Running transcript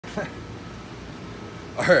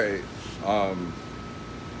Alright, I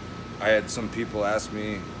had some people ask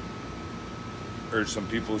me, or some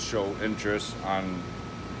people show interest on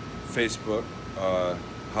Facebook,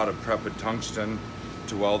 how to prep a tungsten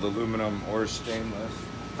to weld aluminum or stainless.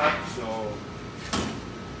 So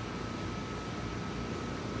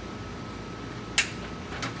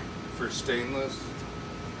for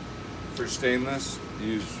stainless,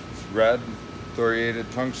 use red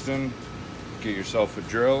thoriated tungsten. Get yourself a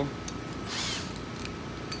drill.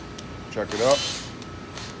 Check it up.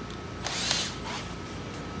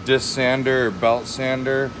 Disc sander or belt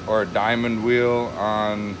sander or a diamond wheel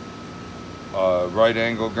on a right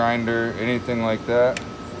angle grinder, anything like that.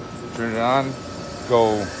 Turn it on.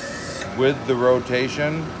 Go with the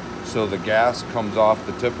rotation so the gas comes off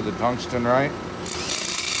the tip of the tungsten right.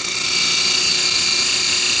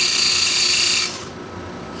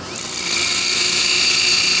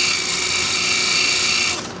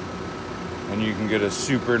 And you can get a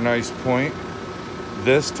super nice point.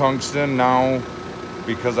 This tungsten now,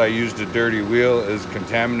 because I used a dirty wheel, is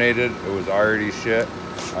contaminated. It was already shit.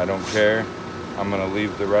 I don't care. I'm gonna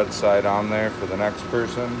leave the red side on there for the next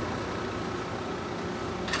person.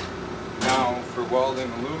 Now for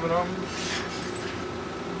welding aluminum,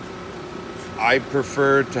 I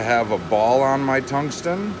prefer to have a ball on my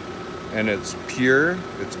tungsten, and it's pure,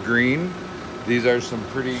 it's green. These are some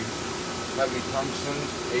pretty heavy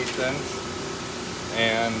tungstens, 1/8 inch.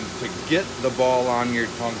 And to get the ball on your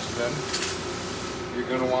tungsten, you're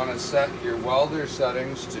going to want to set your welder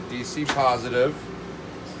settings to DC positive.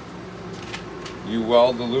 You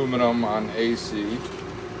weld aluminum on AC.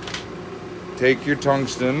 Take your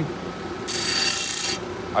tungsten.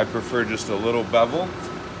 I prefer just a little bevel.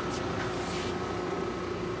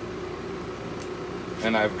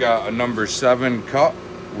 And I've got a number 7 cup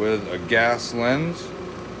with a gas lens,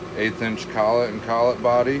 1/8 inch collet and collet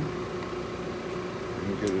body.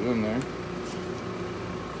 Get it in there,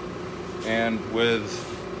 and with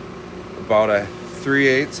about a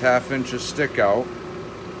 3/8 half inch of stick out.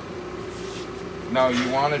 Now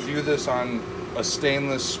you want to do this on a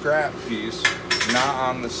stainless scrap piece, not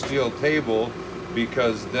on the steel table,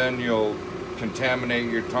 because then you'll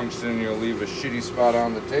contaminate your tungsten and you'll leave a shitty spot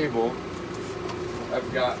on the table.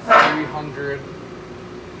 I've got 300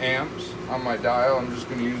 amps on my dial. I'm just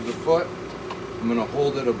going to use the foot. I'm going to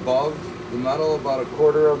hold it above the metal about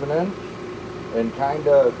 1/4 of an inch, and kind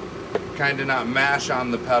of not mash on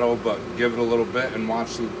the pedal, but give it a little bit and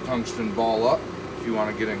watch the tungsten ball up if you want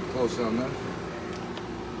to get in close on this.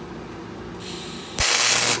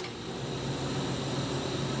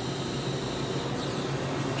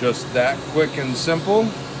 Just that quick and simple.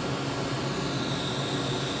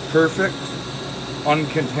 Perfect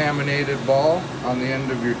uncontaminated ball on the end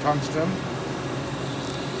of your tungsten.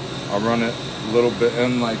 I'll run it a little bit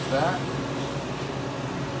in like that.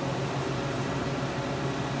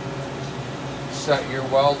 Set your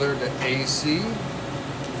welder to AC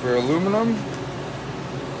for aluminum.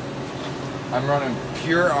 I'm running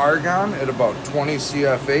pure argon at about 20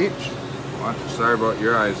 CFH. Sorry about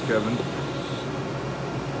your eyes, Kevin.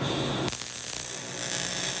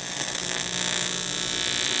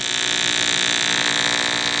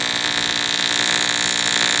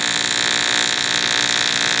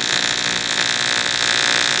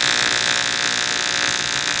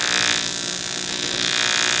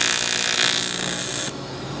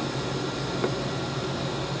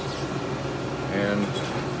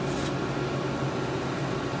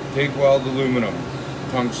 TIG weld aluminum,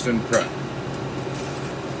 tungsten prep.